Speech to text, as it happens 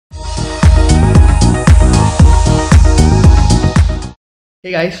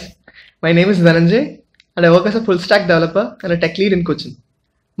Hey guys, my name is Dhananjay and I work as a full stack developer and a tech lead in Cochin.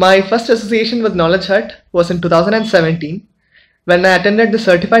 My first association with KnowledgeHut was in 2017 when I attended the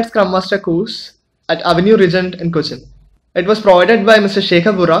Certified Scrum Master course at Avenue Regent in Cochin. It was provided by Mr.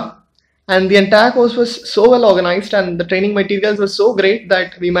 Shekhar Bura and the entire course was so well organized and the training materials were so great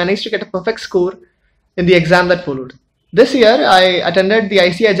that we managed to get a perfect score in the exam that followed. This year I attended the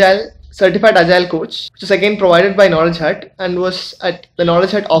IC Agile Certified Agile coach, which is again provided by KnowledgeHut and was at the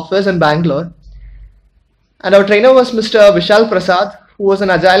KnowledgeHut office in Bangalore. And our trainer was Mr. Vishal Prasad, who was an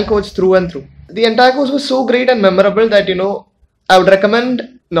Agile coach through and through. The entire course was so great and memorable that I would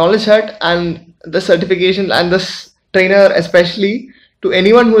recommend KnowledgeHut and the certification and this trainer especially to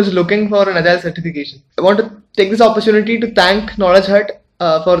anyone who is looking for an Agile certification. I want to take this opportunity to thank KnowledgeHut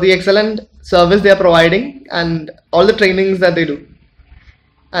for the excellent service they are providing and all the trainings that they do.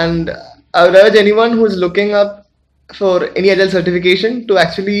 And I would urge anyone who is looking up for any Agile certification to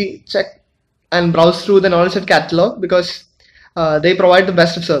actually check and browse through the KnowledgeHut catalog because they provide the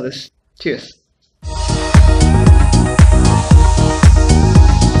best of service. Cheers.